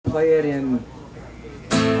play it in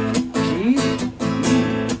G?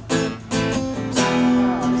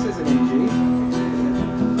 This isn't in G.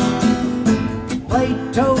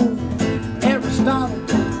 Plato, Aristotle,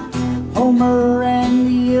 Homer and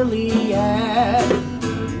the Iliad.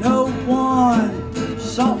 No one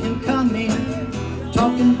saw him coming,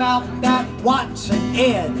 talking about that Watson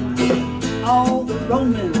Ed. All the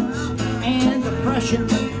Romans and the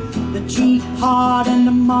Prussians, the Jihad and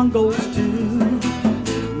the Mongols too.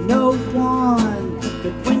 No one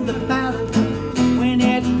could win the battle when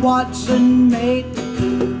Ed Watson made the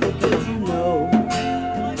coup. Because you know,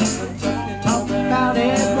 talk about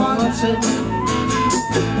Ed Watson.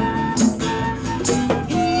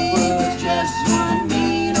 He was just one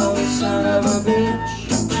mean old son of a bitch.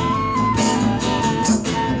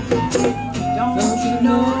 Don't you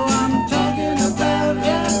know I'm talking about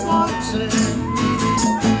Ed Watson?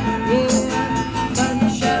 Yeah, but the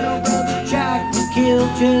shadow brother Jack was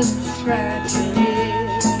killed just scratching it.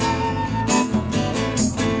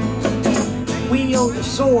 Wield a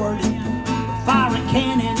sword, fire a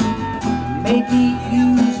cannon, maybe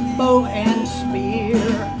use bow and spear,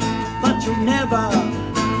 but you'll never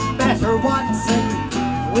better Watson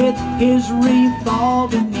with his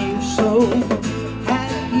revolving ear. So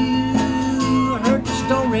have you heard the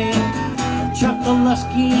story of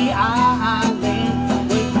Chuckalusky Island? Well,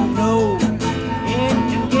 you know it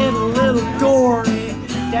can get a little gory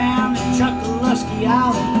down at Chuckalusky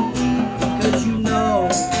Island, because you know,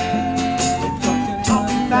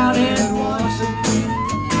 talking about Ed Watson.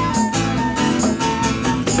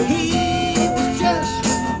 He was just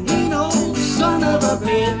a mean old son of a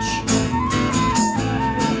bitch.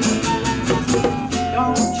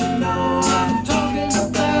 Don't you know I'm talking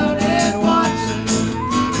about Ed Watson?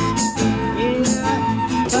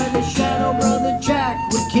 Yeah, but his shadow brother Jack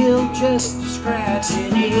was killed just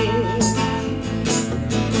scratching it.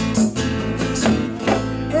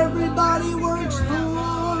 Everybody works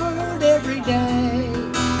hard every day,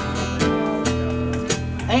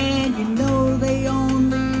 and you know they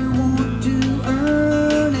only want to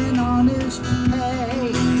earn an honest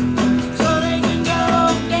pay, so they can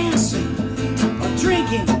go dancing or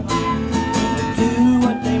drinking or do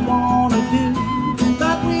what they want to do.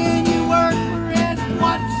 But when you work for Ed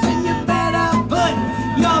Watson, you better put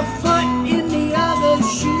your foot in the other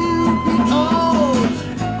shoe, because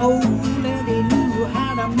old Eddie knew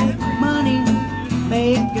how to make money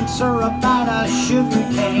making syrup out of sugar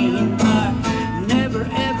cane. But never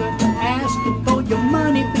ever ask for your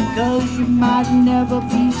money, because you might never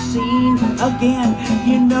be seen again.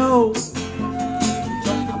 You know,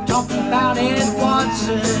 I'm talking about Ed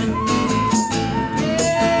Watson.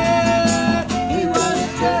 Yeah, he was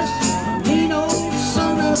just a mean old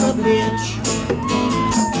son of a bitch.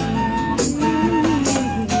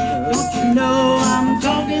 Don't you know I'm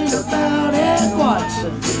talking about Ed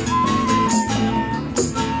Watson?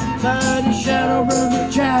 But his shadow brother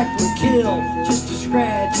Jack was killed just to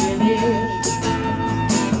scratch an itch.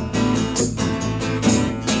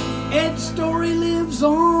 Ed's story lives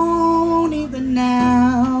on even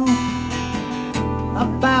now,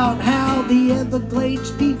 about how the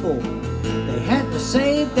Everglades people, they had to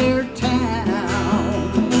save their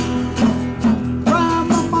town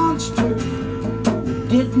from a monster who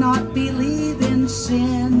did not believe in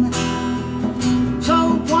sin.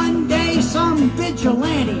 So one day some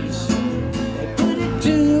vigilantes, they put it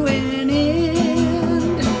to an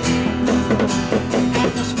end.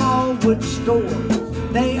 At the small wood store,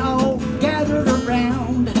 they all gathered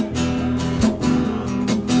around,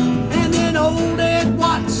 and then old Ed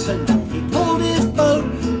Watson, he pulled his boat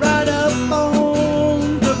right up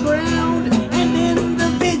on the ground. And then the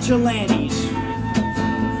vigilantes,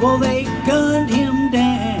 well, they gunned him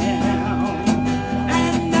down.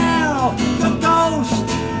 And now the ghost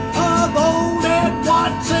of old Ed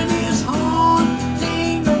Watson is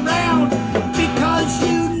haunting around, because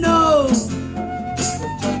you know,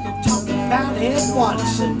 talking about Ed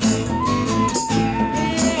Watson.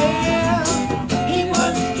 Yeah, he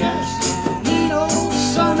was just a mean old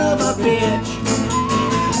son of a bitch.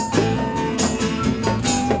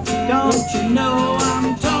 Don't you know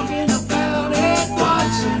I'm talking about Ed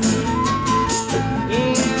Watson?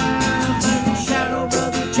 Yeah, but the shadow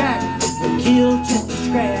brother Jack was killed just to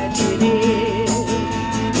scratch it in.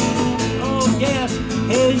 Oh yes,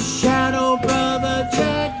 his shadow brother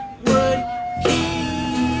Jack would kill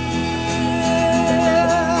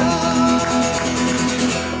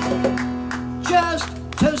just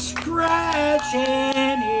to scratch it.